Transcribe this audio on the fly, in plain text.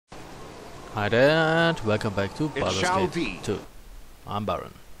Hi there, and welcome back to It Baldur's shall Gate be. 2. I'm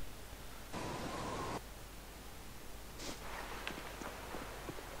Baron.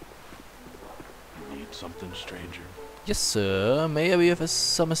 Need something, stranger? Yes, sir. May I be of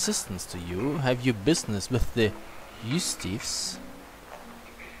some assistance to you? Have you business with the Justiefs?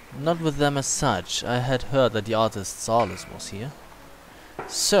 Not with them as such. I had heard that the artist Saulus was here.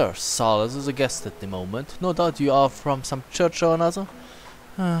 Sir, Saulus is a guest at the moment. No doubt you are from some church or another.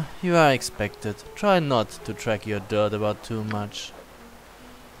 You are expected. Try not to track your dirt about too much.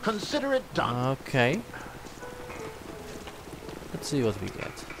 Consider it done. Okay. Let's see what we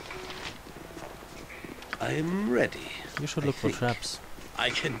get. I'm ready. You should I look for think. traps. I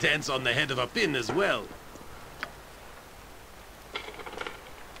can dance on the head of a pin as well.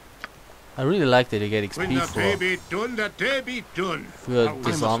 I really like that you get When XP the day for be done, the day be done.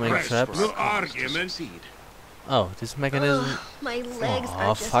 disarming press traps. for No argument. Oh, this mechanism. Ugh, my legs Aw,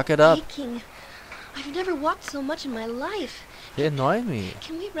 are just fuck it up. aching. I've never walked so much in my life. They annoy me.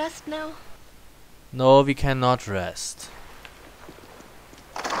 Can we rest now? No, we cannot rest.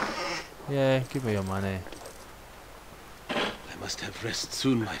 Yeah, give me your money. I must have rest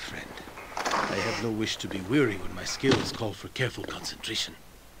soon, my friend. I have no wish to be weary when my skills call for careful concentration.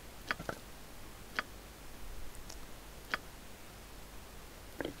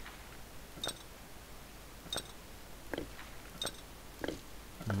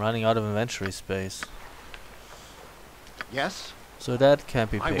 I'm running out of inventory space. Yes, So that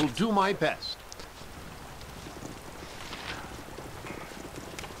can't be I will picked. do my best.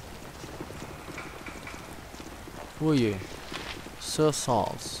 Who are you? Sir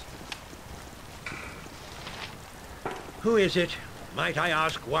Sauls. Who is it? Might I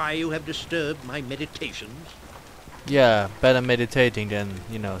ask why you have disturbed my meditations? Yeah, better meditating than,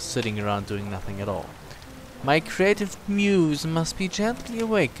 sitting around doing nothing at all. My creative muse must be gently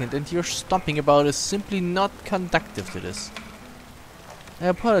awakened, and your stomping about is simply not conducive to this. I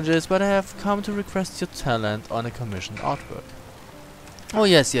apologize, but I have come to request your talent on a commissioned artwork. Oh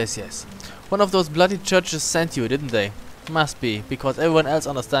yes. One of those bloody churches sent you, didn't they? Must be, because everyone else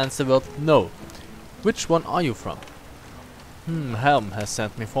understands the word no. Which one are you from? Helm has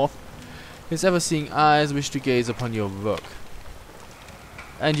sent me forth. His ever-seeing eyes wish to gaze upon your work.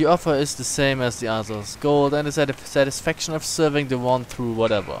 And your offer is the same as the others. Gold and the satisfaction of serving the one through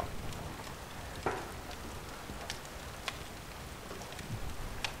whatever.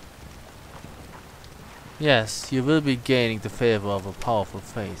 Yes, you will be gaining the favor of a powerful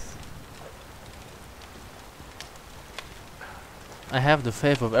faith. I have the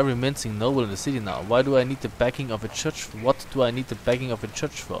favor of every mincing noble in the city now. Why do I need the backing of a church? What do I need the backing of a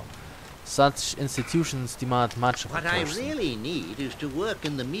church for? Such institutions demand much of a What I person. really need is to work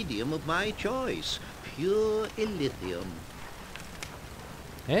in the medium of my choice. Pure illithium.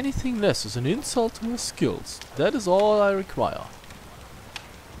 Anything less is an insult to my skills. That is all I require.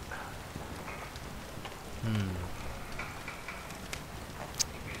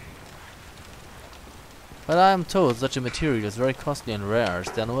 But I am told such a material is very costly and rare. Is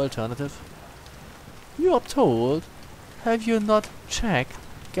there no alternative? You are told? Have you not checked?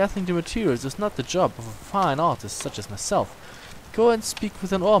 Gathering the materials is not the job of a fine artist such as myself. Go and speak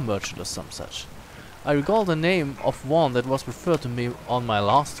with an ore merchant or some such. I recall the name of one that was referred to me on my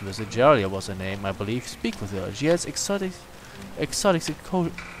last visit. Jaria was her name, I believe. Speak with her. She has exotics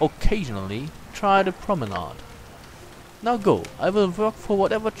occasionally. Try the promenade. Now go. I will work for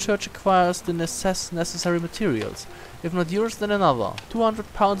whatever church acquires the necessary materials. If not yours, then another.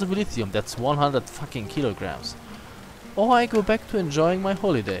 200 pounds of lithium. That's 100 fucking kilograms. Or I go back to enjoying my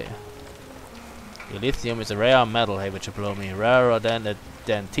holiday. Lithium is a rare metal, hey, which blow me, rarer than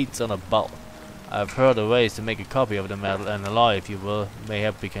teats on a bull. I've heard of ways to make a copy of the metal and alloy, if you will.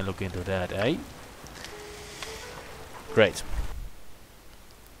 Mayhap we can look into that, eh? Great.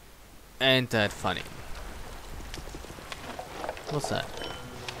 Ain't that funny? What's that?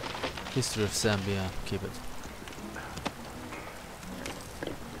 History of Zambia. Keep it.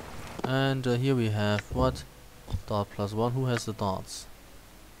 And here we have what? Dart +1. Who has the darts?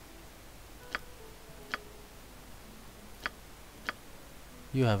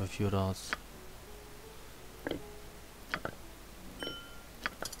 You have a few darts.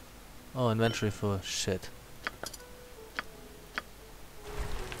 Oh, inventory for shit.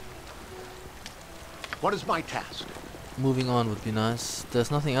 What is my task? Moving on would be nice.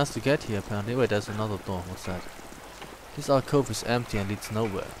 There's nothing else to get here apparently. Wait, there's another door. What's that? This alcove is empty and leads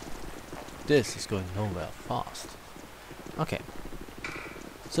nowhere. This is going nowhere fast. Okay.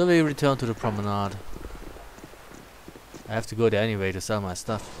 So we return to the promenade. I have to go there anyway to sell my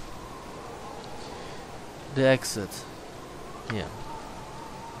stuff. The exit. Yeah.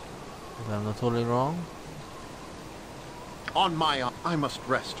 If I'm not totally wrong. On my honor, I must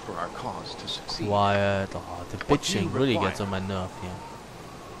rest for our cause to succeed. Quiet. Oh, the What do you bitching really require? gets on my nerve here.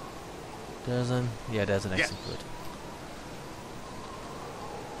 There's an exit Yes. good.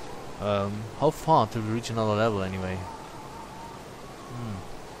 How far till we reach another level anyway?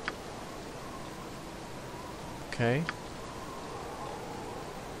 Okay.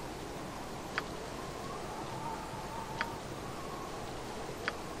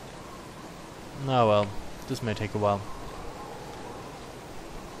 Oh well, this may take a while.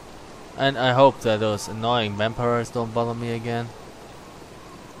 And I hope that those annoying vampires don't bother me again.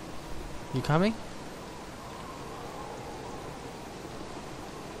 You coming?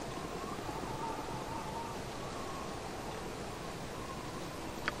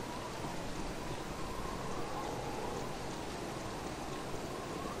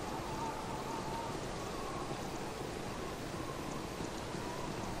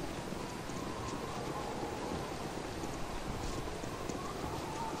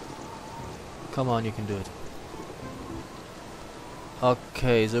 Come on, you can do it.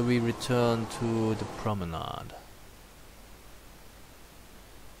 Okay, so we return to the promenade.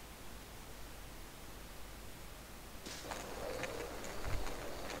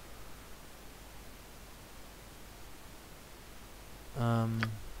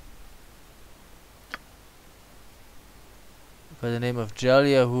 By the name of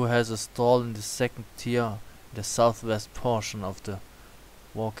Jalia, who has a stall in the second tier, the southwest portion of the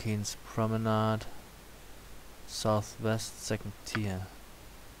Walkins Promenade. Southwest second tier.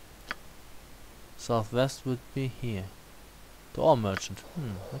 Southwest would be here. Door merchant.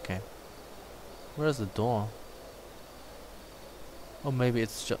 Okay. Where's the door? Oh, maybe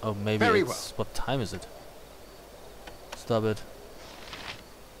it's just. Oh, maybe Very it's. What time is it? Stop it.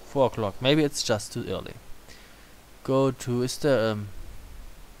 4 o'clock. Maybe it's just too early. Go to. Is there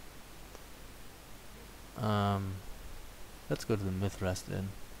let's go to the Mythrest Inn.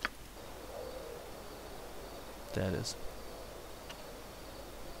 There it is.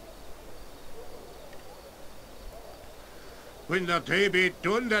 When the day be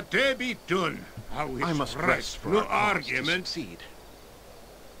done, the day be done. How I it's must right. rest for No our cause to argument. succeed.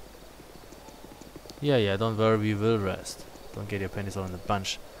 Yeah, don't worry, we will rest. Don't get your pennies all in a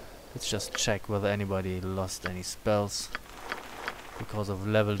bunch. Let's just check whether anybody lost any spells because of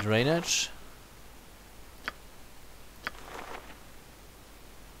level drainage.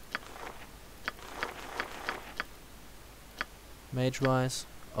 Mage-wise.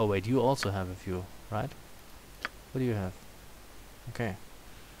 Oh wait, you also have a few, right? What do you have? Okay.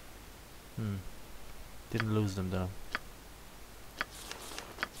 Didn't lose them though.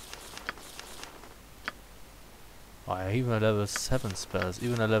 Oh, I even a level 7 spells.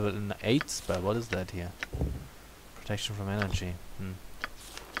 Even a level 8 spell. What is that here? Protection from energy.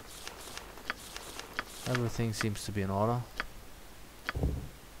 Everything seems to be in order.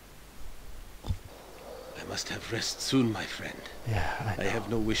 I must have rest soon, my friend. Yeah, I have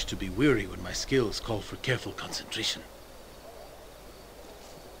no wish to be weary when my skills call for careful concentration.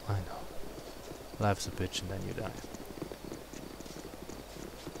 I know. Life's a bitch and then you die.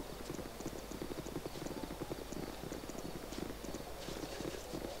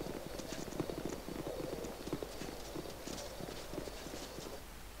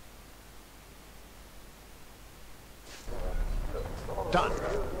 Done.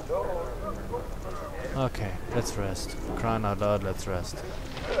 Okay, let's rest. For crying out loud, let's rest.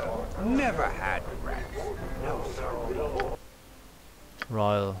 Never had rest. No, sir.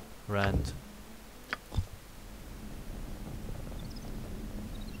 Royal rent.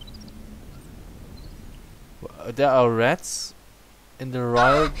 There are rats in the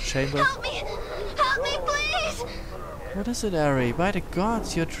royal chamber. Help me! Help me, please! What is it, Ari? By the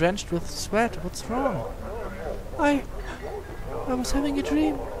gods, you're drenched with sweat. What's wrong? I was having a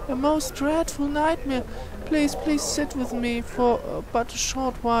dream. A most dreadful nightmare. Please sit with me for but a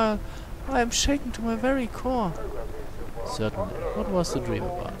short while. I am shaken to my very core. Certainly. What was the dream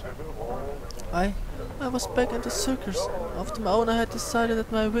about? I was back at the circus. After my owner had decided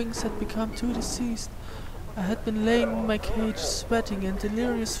that my wings had become too diseased. I had been laying in my cage, sweating and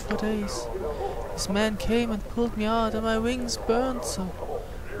delirious for days. This man came and pulled me out, and my wings burned so.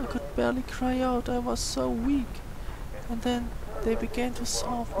 I could barely cry out, I was so weak. And then they began to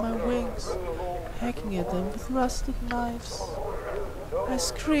saw off my wings, hacking at them with rusted knives. I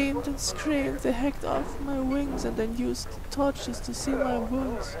screamed and screamed. They hacked off my wings and then used torches to see my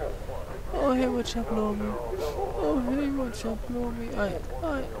wounds. Oh, hey, what shall blow me? Oh, hey, what shall blow me?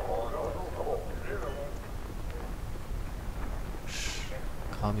 Shh.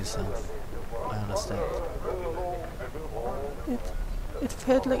 Calm yourself. I understand. It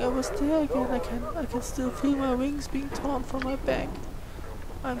felt like I was there again. I can still feel my wings being torn from my back.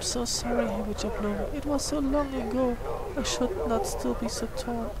 I'm so sorry, Hibijablomi. It was so long ago. I should not still be so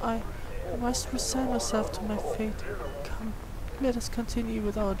torn. I must resign myself to my fate. Come, let us continue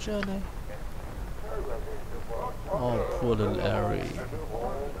with our journey. Oh, poor little Ari.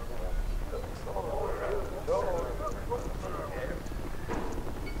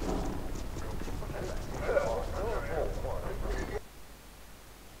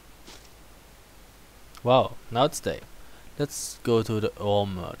 Wow, now it's day. Let's go to the ore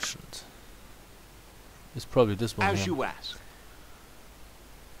merchant. It's probably this one As here. you ask.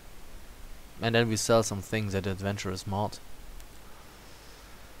 And then we sell some things at the Adventurous Mart.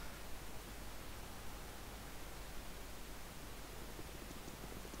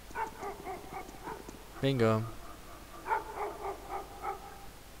 Bingo.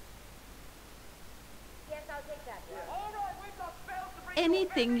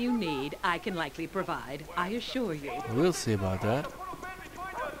 Anything you need, I can likely provide, I assure you. We'll see about that.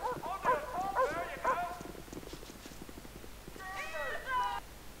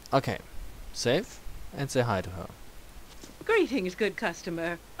 Okay. Save and say hi to her. Greetings, good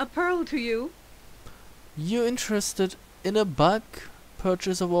customer. A pearl to you? You interested in a bulk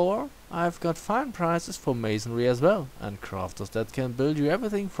purchase of ore? I've got fine prices for masonry as well, and crafters that can build you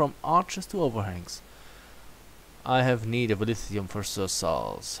everything from arches to overhangs. I have need of lithium for Sir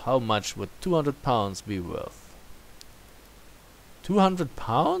Sauls. How much would 200 pounds be worth? 200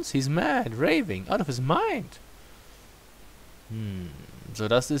 pounds? He's mad, raving, out of his mind. So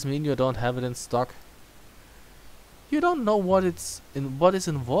does this mean you don't have it in stock? You don't know what is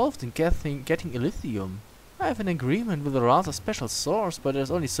involved in getting lithium. I have an agreement with a rather special source, but there's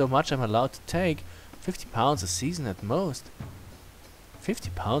only so much I'm allowed to take. 50 pounds a season at most.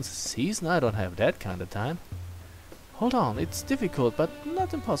 50 pounds a season? I don't have that kind of time. Hold on, it's difficult, but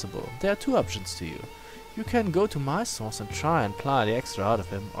not impossible. There are two options to you. You can go to my source and try and ply the extra out of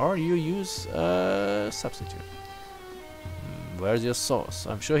him, or you use a substitute. Where's your source?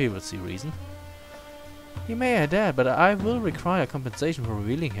 I'm sure he will see reason. He may dare, but I will require compensation for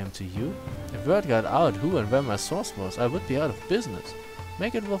revealing him to you. If word got out who and where my source was, I would be out of business.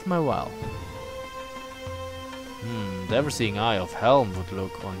 Make it worth my while. The ever-seeing eye of Helm would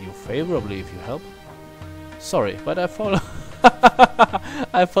look on you favorably if you help. Sorry, but I follow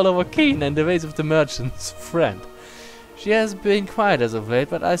I follow Wakeen and the ways of the merchant's friend. She has been quiet as of late,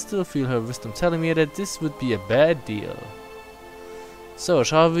 but I still feel her wisdom telling me that this would be a bad deal. So,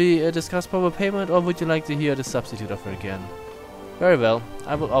 shall we discuss proper payment, or would you like to hear the substitute offer again? Very well,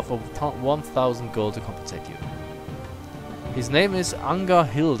 I will offer 1,000 gold to compensate you. His name is Anga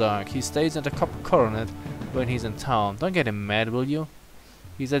Hildark. He stays at the Copper Coronet when he's in town. Don't get him mad, will you?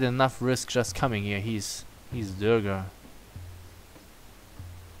 He's at enough risk just coming here. He's Durga.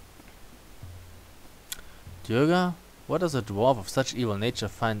 Durga? What does a dwarf of such evil nature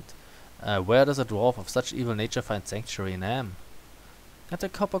find? Where does a dwarf of such evil nature find sanctuary in Am? At the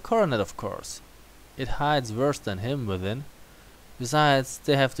Copper Coronet, of course. It hides worse than him within. Besides,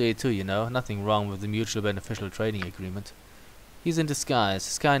 they have to eat too, you know. Nothing wrong with the mutual beneficial trading agreement. He's in disguise.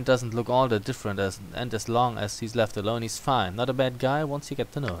 His kind doesn't look all that different, and as long as he's left alone, he's fine. Not a bad guy once you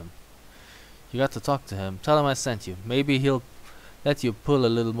get to know him. You got to talk to him. Tell him I sent you. Maybe he'll let you pull a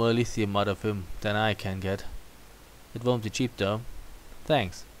little more lithium out of him than I can get. It won't be cheap though.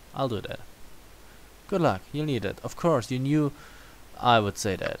 Thanks. I'll do that. Good luck. You'll need it. Of course, you knew I would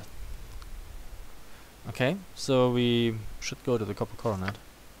say that. Okay, so we should go to the Copper Coronet.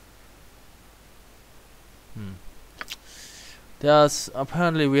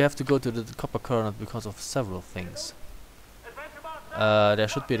 Apparently we have to go to the Copper Coronet because of several things. There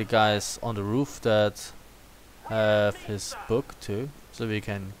should be the guys on the roof that have his book too, so we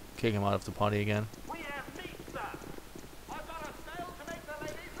can kick him out of the party again.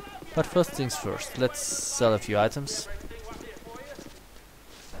 But first things first, let's sell a few items.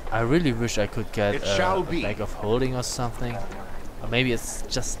 I really wish I could get a bag of holding or something. Or maybe it's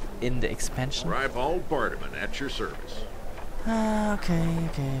just in the expansion. Ribald Bardaman at your service. Okay.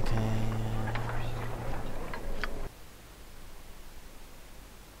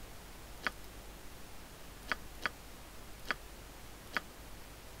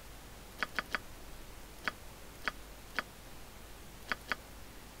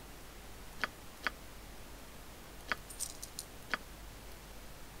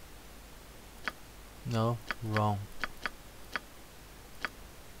 No, wrong.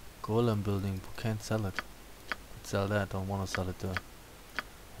 Golem building, can't sell it. Could sell that, don't wanna sell it though.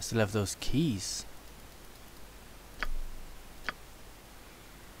 I still have those keys.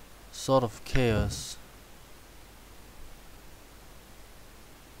 Sword of Chaos.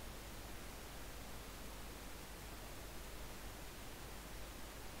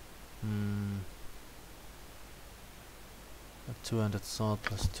 200 sword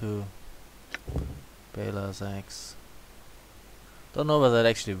plus 2. Baler's axe. Don't know whether that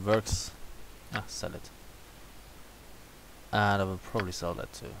actually works. Ah, sell it. And I will probably sell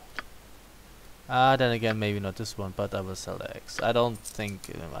that too. Then again, maybe not this one, but I will sell the axe. I don't think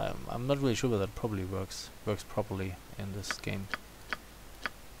I'm not really sure whether that probably works properly in this game.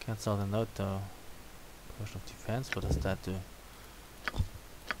 Can't sell the note though. Potion of defense. What does that do?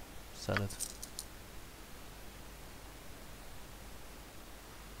 Sell it.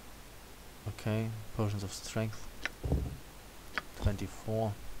 Okay, potions of strength.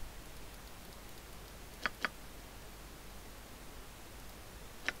 24.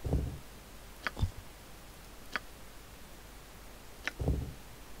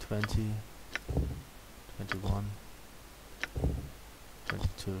 $20, 21,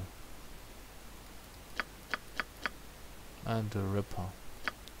 22, and the Ripper.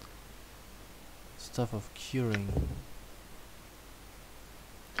 Stuff of curing.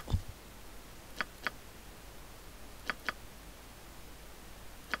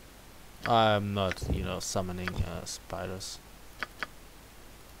 I'm not, you know, summoning spiders.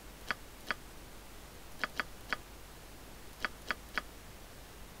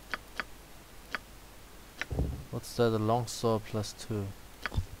 What's that? A long sword plus 2.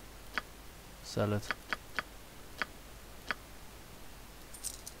 Sell it.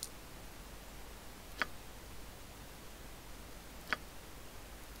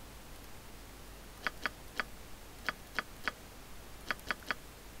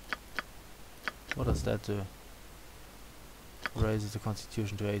 What does that do? Raises the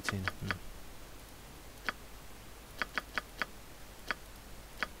constitution to 18.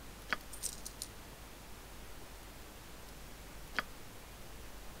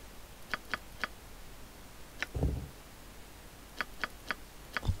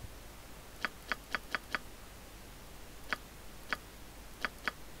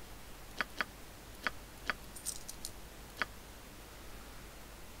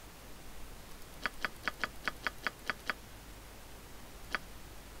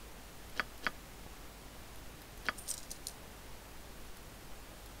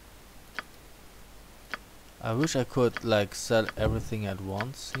 I wish I could like sell everything at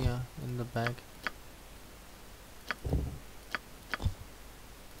once here in the bag.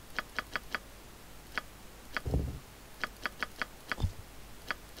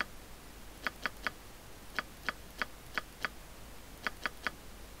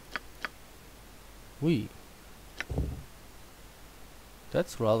 Wee.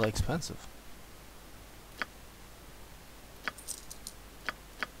 That's rather expensive.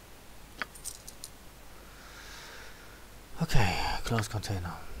 Okay, closed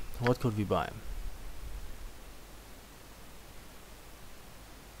container. What could we buy?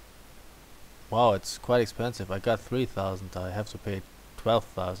 Wow, it's quite expensive. I got 3,000. I have to pay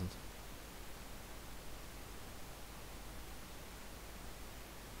 12,000.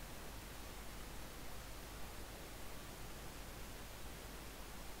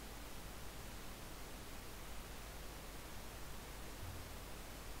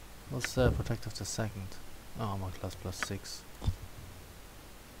 What's protective the second? Oh, armor class plus 6.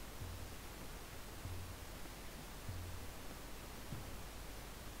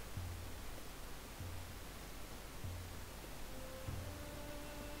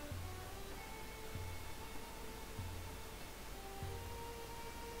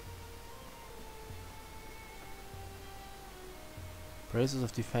 Braces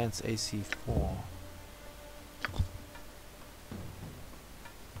of defense AC 4.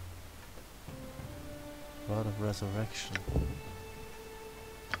 Rod of resurrection.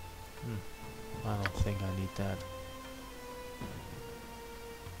 I don't think I need that.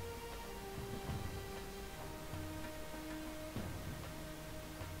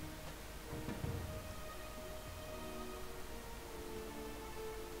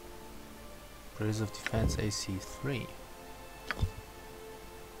 Brace of defense AC 3.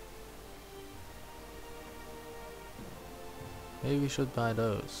 Maybe we should buy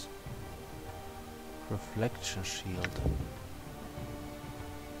those. Reflection shield.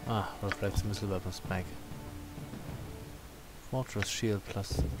 Ah, reflects missile weapons back. Fortress shield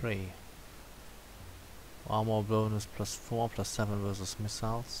plus 3. Armor bonus plus 4 plus 7 versus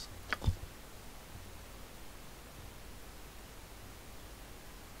missiles.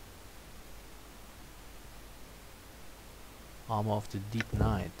 Armor of the Deep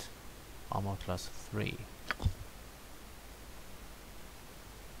Night. Armor class 3.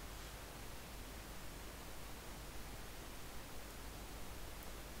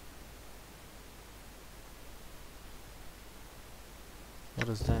 What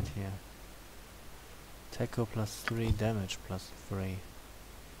is that here? Techo plus 3, damage plus 3.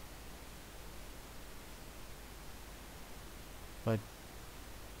 But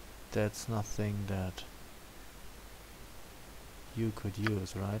that's nothing that you could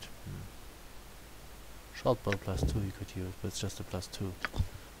use, right? Short bow plus 2 you could use, but it's just a plus 2.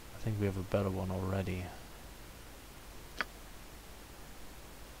 I think we have a better one already.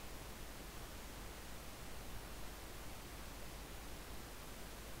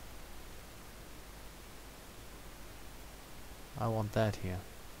 I want that here.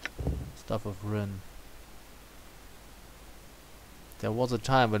 Stuff of Rin. There was a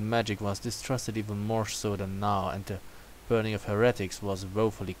time when magic was distrusted even more so than now, and the burning of heretics was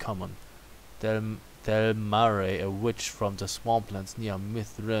woefully common. Del Mare, a witch from the swamplands near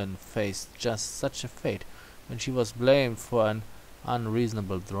Mithrin, faced just such a fate when she was blamed for an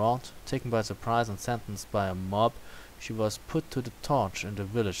unreasonable draught. Taken by surprise and sentenced by a mob, she was put to the torch in the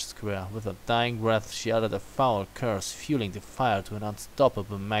village square. With her dying breath she uttered a foul curse, fueling the fire to an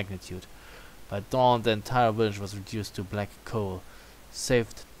unstoppable magnitude. By dawn the entire village was reduced to black coal, save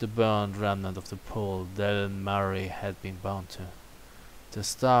the burned remnant of the pole Del Mare had been bound to. This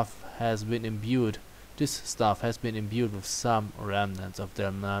staff has been imbued with some remnants of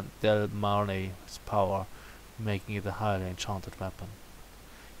Del Mare's power, making it a highly enchanted weapon.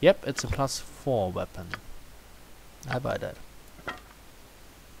 Yep, it's a plus 4 weapon. I buy that.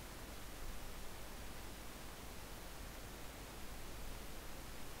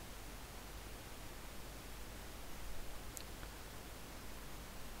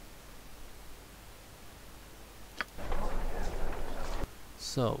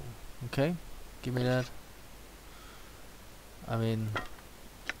 So, okay, give me that. I mean,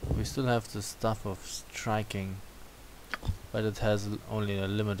 we still have the stuff of striking, but it has only a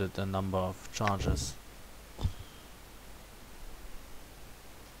limited number of charges.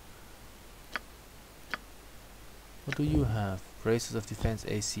 What do you have? Braces of defense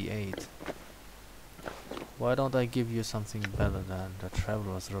AC 8. Why don't I give you something better than the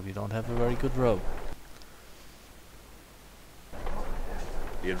Traveler's Robe? You don't have a very good robe.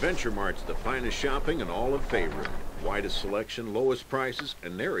 The Adventure Mart's the finest shopping in all of Faerun. Widest selection, lowest prices,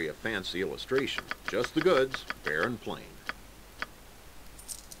 and nary a fancy illustration. Just the goods, fair and plain.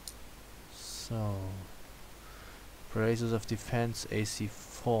 So, braces of defense AC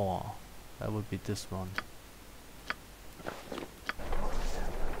 4. That would be this one.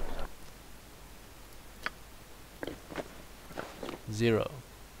 Zero.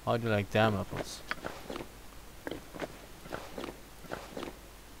 How do you like damn apples?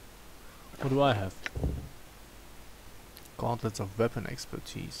 What do I have? Gauntlets of weapon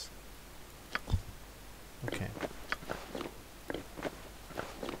expertise. Okay.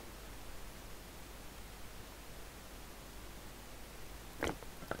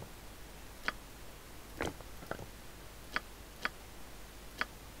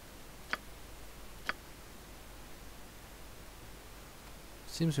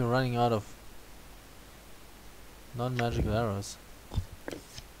 Seems we're running out of non-magical arrows.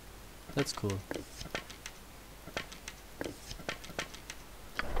 That's cool.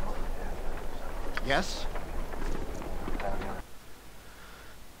 Yes?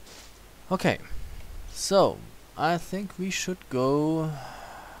 Okay, so I think we should go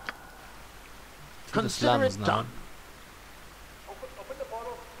to the Consider slums it now. done. Open the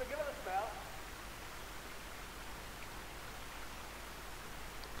bottle. Give it a smell.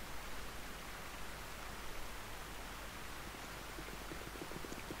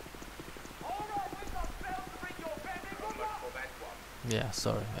 All right, we've got spells to bring your family good luck. For that one. Yeah,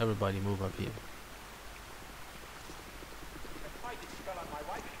 sorry, everybody move up here. If I didn't spell on my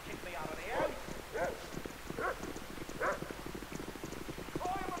wife, she'd kick me out of the air. I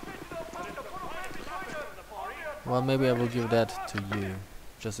am a visitor from the Coronet behind us. Well, maybe I will give that to you,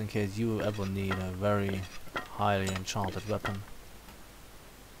 just in case you ever need a very highly enchanted weapon.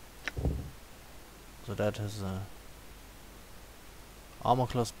 So that is a armor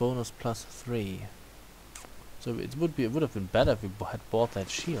class bonus plus 3. So it would have been better if we had bought that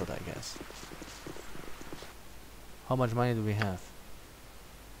shield, I guess. How much money do we have?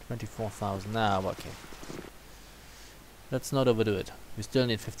 24,000. Nah, okay. Let's not overdo it. We still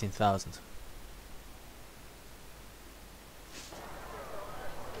need 15,000.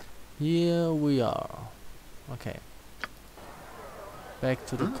 Here we are. Okay. Back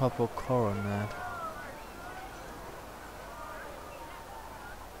to the Copper Coronet.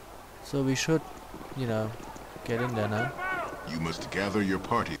 So we should, you know, get in there now. You must gather your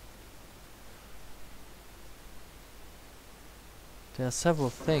party. There are several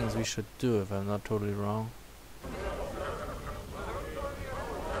things we should do if I'm not totally wrong.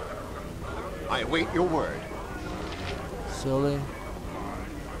 I await your word. Silly.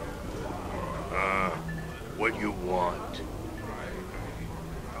 What you want?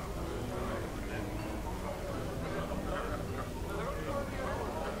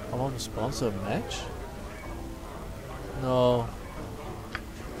 I want to sponsor a match? No.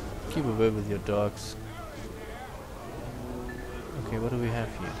 Keep away with your dogs. Okay, what do we have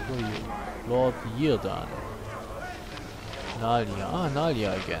here? Who are you? Lord Yerdan. Nalia. Ah,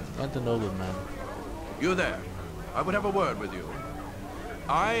 Nalia again. And the nobleman. You there. I would have a word with you.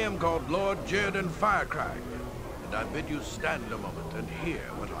 I am called Lord Jerdan Firecrack, and I bid you stand a moment and hear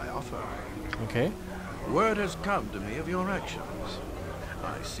what I offer. Okay. Word has come to me of your actions.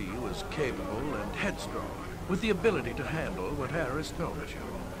 I see you as capable and headstrong, with the ability to handle whatever is thrown at you.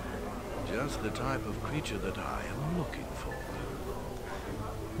 Just the type of creature that I am looking for.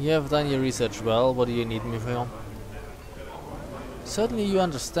 You have done your research well. What do you need me for? Certainly you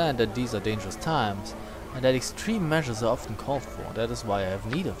understand that these are dangerous times, and that extreme measures are often called for. That is why I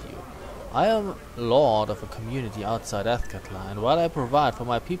have need of you. I am lord of a community outside Athkatla, and while I provide for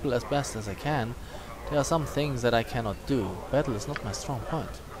my people as best as I can, there are some things that I cannot do. Battle is not my strong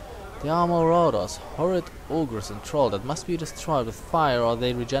point. There are marauders, horrid ogres and trolls that must be destroyed with fire or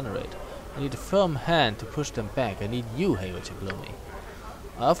they regenerate. I need a firm hand to push them back. I need you, Hayward-Blooming.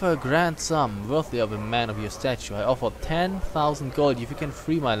 I offer a grand sum, worthy of a man of your stature. I offer 10,000 gold if you can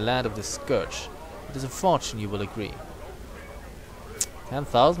free my land of this scourge. It is a fortune, you will agree.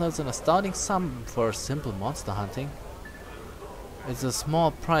 10,000 is an astounding sum for simple monster hunting. It's a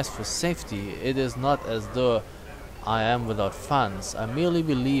small price for safety. It is not as though I am without funds. I merely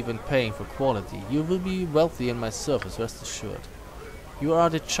believe in paying for quality. You will be wealthy in my service, rest assured. You are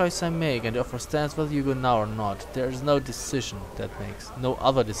the choice I make, and the offer stands whether you go now or not. There is no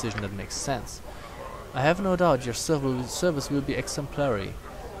other decision that makes sense. I have no doubt your service will be exemplary.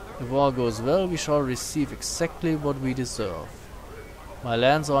 If all goes well, we shall receive exactly what we deserve. My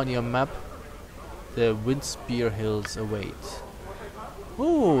lands are on your map. The Windspear Hills await.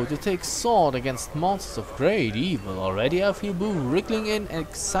 Oh, to take sword against monsters of great evil. Already I feel Boo wriggling in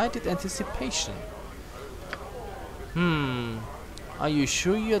excited anticipation. Are you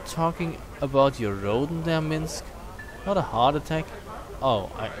sure you're talking about your rodent there, Minsk? Not a heart attack?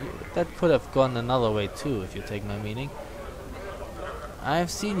 Oh, that could have gone another way too, if you take my meaning. I've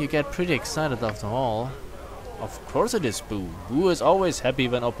seen you get pretty excited after all. Of course it is, Boo. Boo is always happy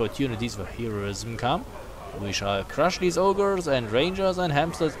when opportunities for heroism come. We shall crush these ogres, and rangers and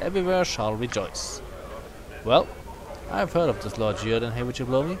hamsters everywhere shall rejoice. Well, I've heard of this Lord Jordan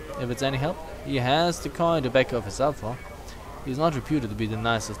Hayward-Blooming. If it's any help, he has the coin to back off his alpha. He's not reputed to be the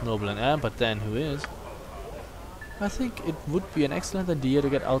nicest noble in Am, but then who is? I think it would be an excellent idea to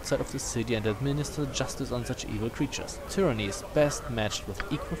get outside of the city and administer justice on such evil creatures. Tyranny is best matched with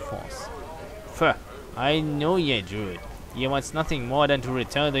equal force. Pfft, I know ye, Druid. Ye wants nothing more than to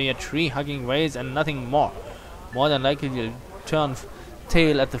return to your tree-hugging ways and nothing more. More than likely you'll turn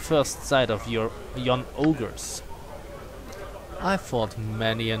tail at the first sight of yon ogres. I fought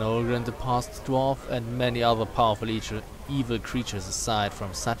many an ogre in the past, dwarf, and many other powerful evil creatures aside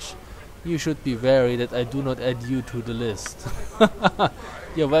from such. You should be wary that I do not add you to the list.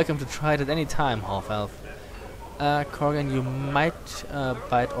 You're welcome to try it at any time, half-elf. Corgan, you might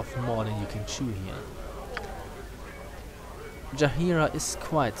bite off more than you can chew here. Jahira is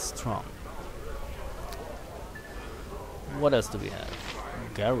quite strong. What else do we have?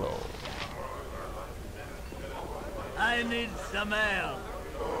 Garrow. I need some ale.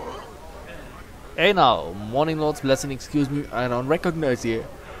 Hey now, Morning Lord's blessing, excuse me, I don't recognize you.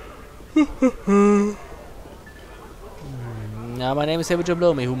 Now, my name is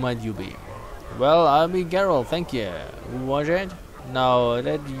Hayward-Blooming, who might you be? Well, I'll be Geralt, thank you. Who was it? Now,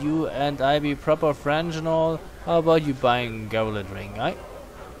 let you and I be proper friends and all. How about you buying Geralt a drink, eh?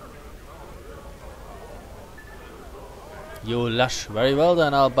 You lush, very well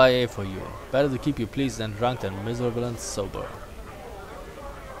then I'll buy a for you. Better to keep you pleased and drunk than miserable and sober.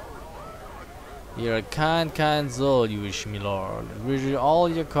 You're a kind soul, you wish, me lord. With all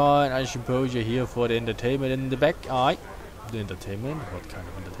your coin, I suppose you're here for the entertainment in the back, aye? The entertainment? What kind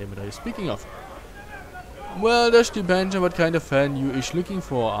of entertainment are you speaking of? Well, that depends on what kind of fan you is looking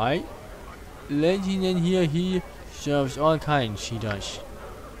for, aye? Legend here, he serves all kinds, she does.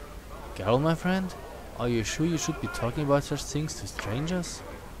 Geralt, my friend? Are you sure you should be talking about such things to strangers?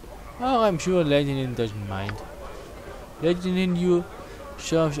 Oh, I'm sure Legend doesn't mind. Legend you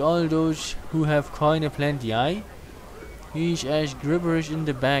serves all those who have coin aplenty, aye? He's as gibberish in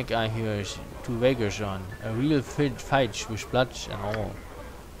the back, I hear, to Vegas on. A real fight with blood and all.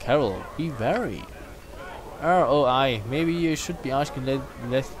 Carol, be wary. ROI. Maybe you should be asking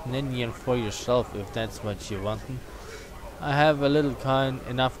Lithuanian for yourself if that's what you want. I have a little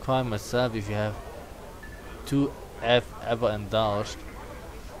enough coin myself if you have to have ever indulged.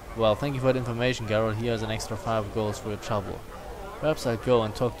 Well, thank you for the information, Carol. Here's an extra 5 goals for your trouble. Perhaps I'll go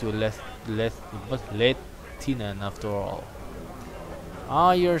and talk to a Latinian after all.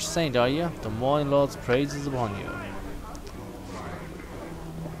 Ah, you're a saint, are you? The morning Lord's praises upon you.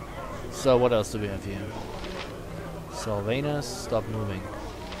 So, what else do we have here? Sylvanus, stop moving.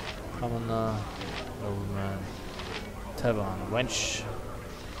 Commoner, nobleman, tavern, wench.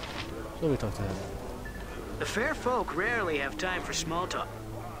 So we talk to him. The fair folk rarely have time for small talk.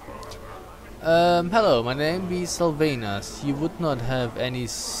 Hello, my name is Sylvanus. You would not have any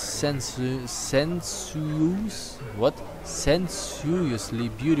sensuously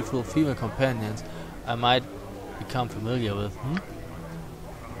beautiful female companions I might become familiar with,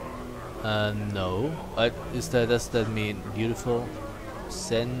 no. Does that mean beautiful?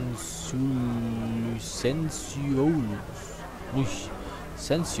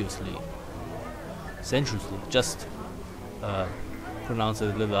 Sensuously. Just pronounce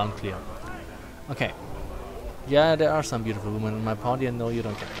it a little unclear. Okay. Yeah, there are some beautiful women in my party, and no, you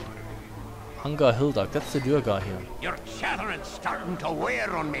don't get them. Hunger Hildog, that's the Durga here. Your chattering's starting to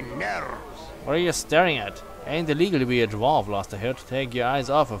wear on me nerves. What are you staring at? Ain't illegal to be a dwarf, lost here. To take your eyes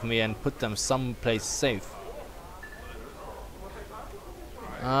off of me and put them someplace safe.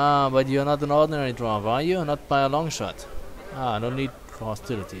 Ah, but you're not an ordinary dwarf, are you? Not by a long shot. Ah, no need for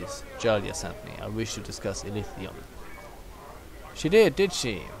hostilities. Jalia sent me. I wish to discuss Ilithium. She did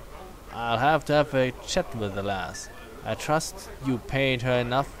she? I'll have to have a chat with the lass. I trust you paid her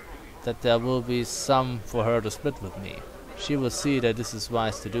enough that there will be some for her to split with me. She will see that this is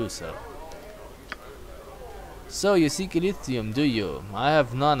wise to do so. So you seek Ilithium, do you? I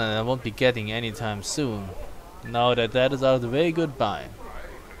have none and I won't be getting any time soon. Now that is out of the way, goodbye.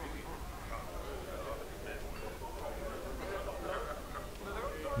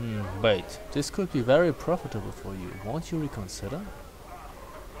 Wait, this could be very profitable for you. Won't you reconsider?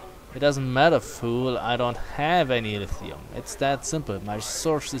 It doesn't matter, fool. I don't have any lithium. It's that simple. My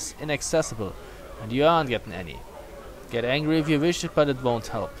source is inaccessible, and you aren't getting any. Get angry if you wish it, but it won't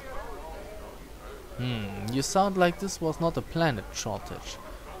help. You sound like this was not a planet shortage.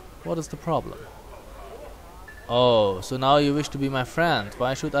 What is the problem? Oh, so now you wish to be my friend.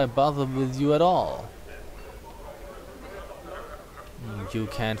 Why should I bother with you at all? You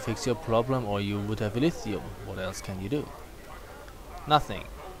can't fix your problem or you would have lithium. What else can you do? Nothing.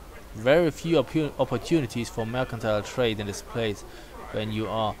 Very few opportunities for mercantile trade in this place when you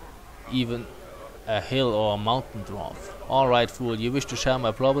are even a hill or a mountain dwarf. Alright, fool, you wish to share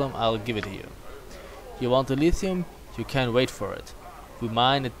my problem, I'll give it to you. You want the lithium? You can wait for it. We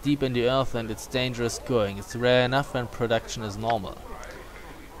mine it deep in the earth and it's dangerous going. It's rare enough when production is normal.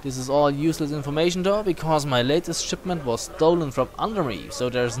 This is all useless information though, because my latest shipment was stolen from under me, so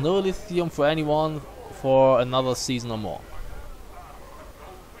there's no lithium for anyone for another season or more.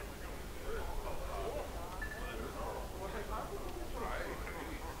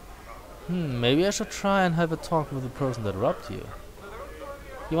 Maybe I should try and have a talk with the person that robbed you.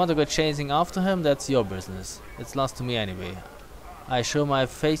 You want to go chasing after him? That's your business. It's lost to me anyway. I show my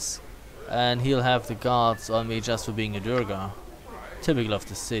face and he'll have the guards on me just for being a Durga. Typical of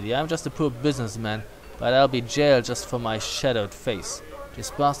the city. I'm just a poor businessman, but I'll be jailed just for my shadowed face.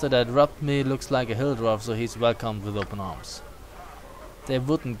 This bastard that robbed me looks like a hill dwarf, so he's welcomed with open arms. They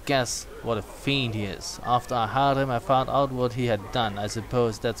wouldn't guess what a fiend he is. After I hired him, I found out what he had done. I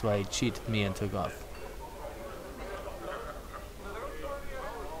suppose that's why he cheated me and took off.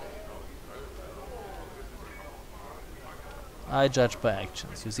 I judge by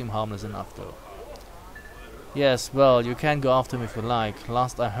actions. You seem harmless enough, though. Yes, well, you can go after him if you like.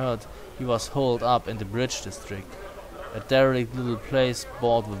 Last I heard, he was holed up in the Bridge District. A derelict little place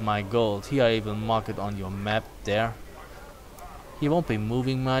bought with my gold. Here I even mark it on your map there. He won't be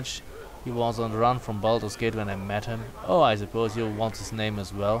moving much. He was on the run from Baldur's Gate when I met him. Oh, I suppose you want his name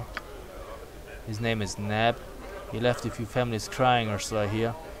as well. His name is Nab. He left a few families crying or so I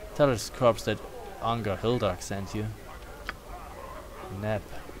hear. Tell his corpse that Unger Hildark sent you. Nab.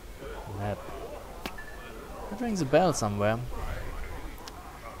 Nab. That rings a bell somewhere.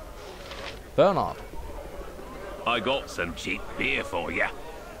 Bernard. I got some cheap beer for ya.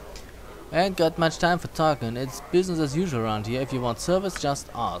 I ain't got much time for talking. It's business as usual around here. If you want service, just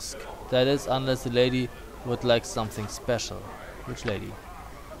ask. That is, unless the lady would like something special. Which lady?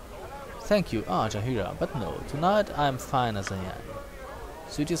 Thank you. Ah, Jahira. But no, tonight I'm fine as I am.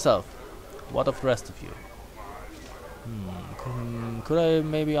 Suit yourself. What of the rest of you? Could I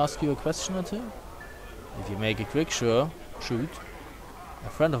maybe ask you a question or two? If you make it quick, sure, shoot. A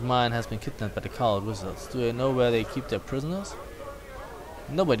friend of mine has been kidnapped by the coward wizards. Do you know where they keep their prisoners?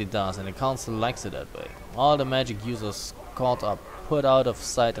 Nobody does, and the council likes it that way. All the magic users caught up, put out of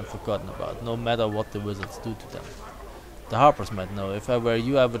sight and forgotten about, no matter what the wizards do to them. The Harpers might know. If I were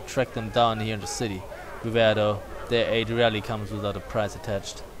you, I would track them down here in the city. Beware though, their aid rarely comes without a price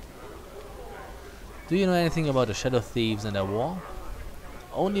attached. Do you know anything about the Shadow Thieves and their war?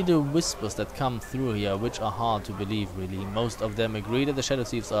 Only the whispers that come through here, which are hard to believe really. Most of them agree that the Shadow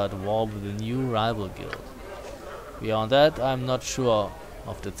Thieves are at war with a new rival guild. Beyond that, I'm not sure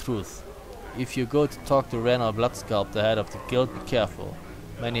of the truth. If you go to talk to Ren or Bloodsculp, the head of the guild, be careful.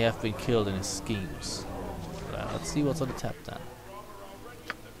 Many have been killed in his schemes. Let's see what's on the tap then.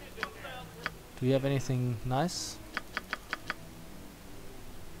 Do you have anything nice?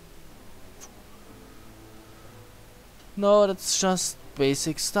 No, that's just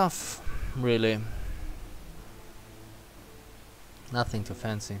basic stuff, really. Nothing too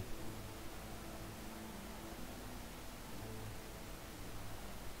fancy.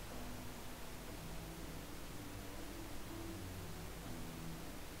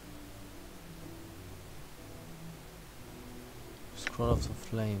 Scroll of the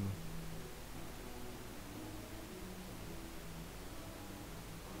Flame.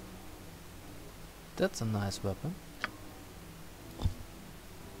 That's a nice weapon.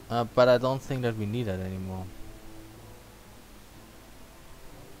 But I don't think that we need that anymore.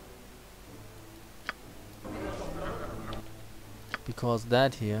 Because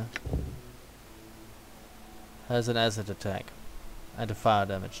that here has an acid attack and a fire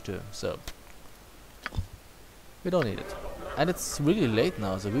damage too, so we don't need it. And it's really late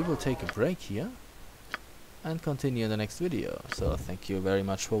now, so we will take a break here and continue in the next video. So thank you very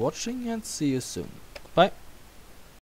much for watching and see you soon.